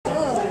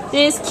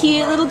This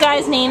cute little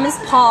guy's name is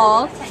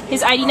Paul.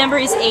 His ID number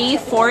is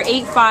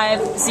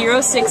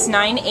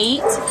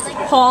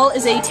A4850698. Paul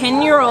is a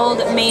 10-year-old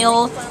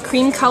male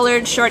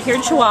cream-colored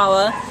short-haired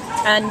Chihuahua,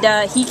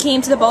 and he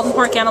came to the Baldwin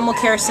Park Animal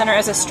Care Center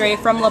as a stray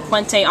from La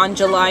Puente on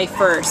July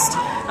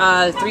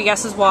 1st. 3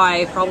 guesses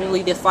why,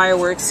 probably the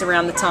fireworks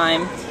around the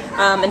time.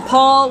 And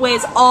Paul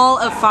weighs all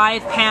of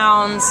 5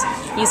 pounds.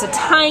 He's a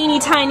tiny,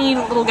 tiny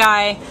little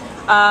guy.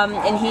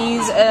 And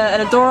he's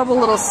an adorable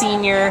little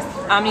senior.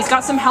 He's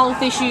got some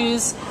health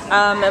issues.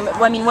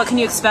 I mean, what can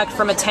you expect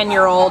from a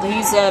 10-year-old?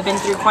 He's been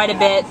through quite a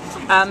bit.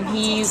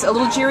 He's a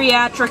little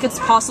geriatric. It's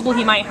possible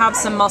he might have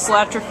some muscle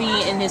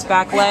atrophy in his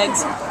back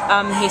legs.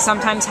 He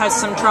sometimes has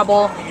some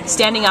trouble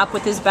standing up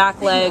with his back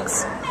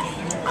legs.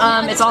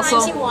 It's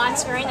also he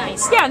walks very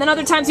nice. Yeah, and then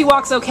other times he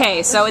walks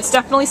okay. So it's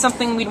definitely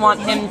something we'd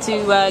want him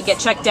to get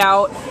checked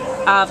out.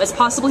 It's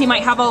possible he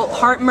might have a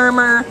heart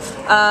murmur,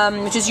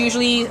 which is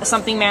usually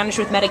something managed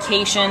with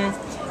medication.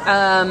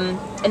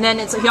 And then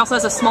he also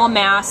has a small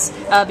mass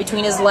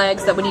between his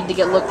legs that would need to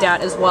get looked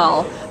at as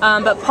well.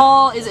 But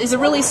Paul is a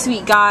really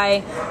sweet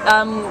guy.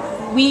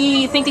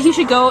 We think that he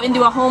should go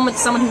into a home with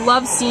someone who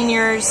loves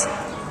seniors.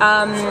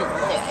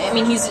 I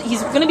mean, he's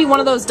going to be one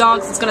of those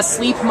dogs that's going to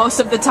sleep most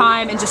of the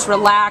time and just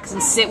relax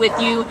and sit with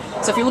you.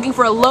 So if you're looking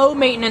for a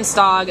low-maintenance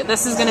dog,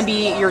 this is going to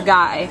be your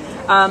guy.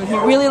 He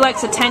really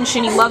likes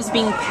attention. He loves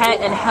being pet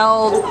and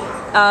held.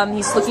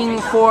 He's looking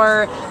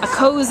for a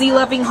cozy,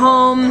 loving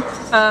home.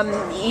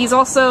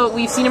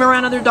 We've seen him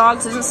around other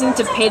dogs, doesn't seem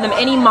to pay them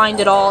any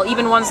mind at all,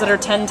 even ones that are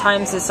 10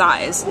 times his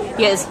size.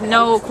 He has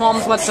no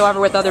qualms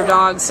whatsoever with other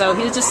dogs, so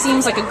he just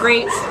seems like a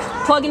great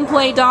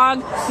plug-and-play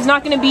dog. He's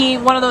not going to be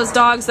one of those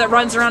dogs that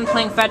runs around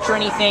playing fetch or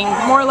anything.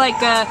 More like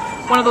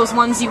one of those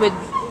ones you would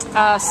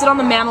sit on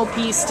the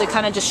mantelpiece to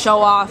kind of just show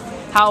off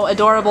how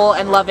adorable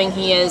and loving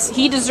he is.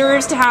 He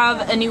deserves to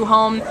have a new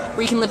home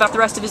where he can live out the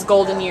rest of his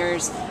golden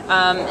years.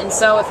 And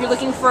so if you're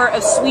looking for a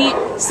sweet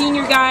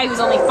senior guy who's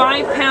only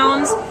 5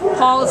 pounds,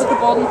 Paul is at the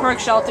Baldwin Park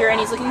shelter and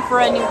he's looking for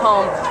a new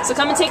home. So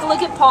come and take a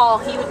look at Paul.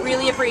 He would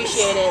really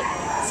appreciate it.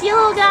 See you,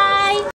 little guy.